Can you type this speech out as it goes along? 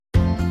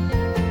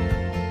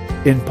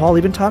And Paul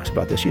even talks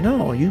about this.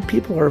 You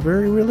people are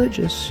very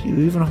religious. You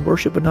even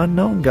worship an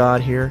unknown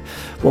God here.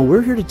 Well,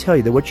 we're here to tell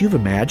you that what you've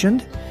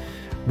imagined,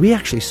 we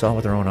actually saw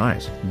with our own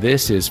eyes.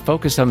 This is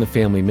Focus on the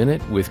Family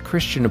Minute with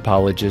Christian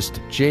apologist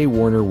J.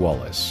 Warner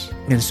Wallace.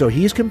 And so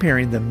he's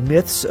comparing the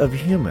myths of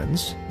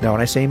humans, now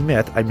when I say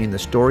myth, I mean the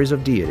stories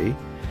of deity,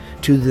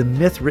 to the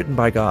myth written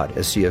by God,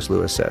 as C.S.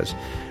 Lewis says.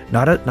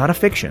 Not a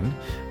fiction,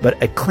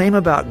 but a claim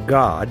about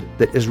God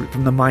that is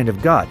from the mind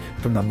of God,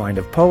 from the mind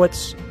of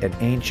poets and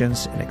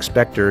ancients and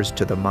expectors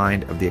to the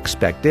mind of the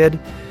expected.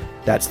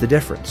 That's the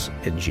difference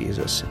in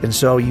Jesus. And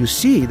so you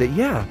see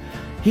that,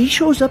 he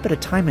shows up at a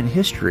time in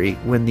history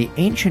when the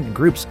ancient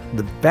groups,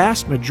 the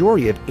vast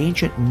majority of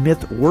ancient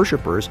myth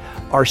worshipers,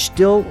 are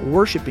still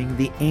worshiping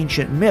the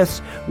ancient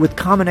myths with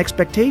common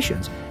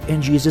expectations.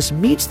 And Jesus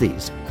meets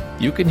these.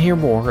 You can hear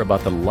more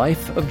about the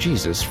life of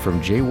Jesus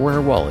from J.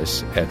 Warner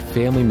Wallace at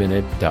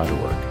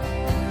FamilyMinute.org.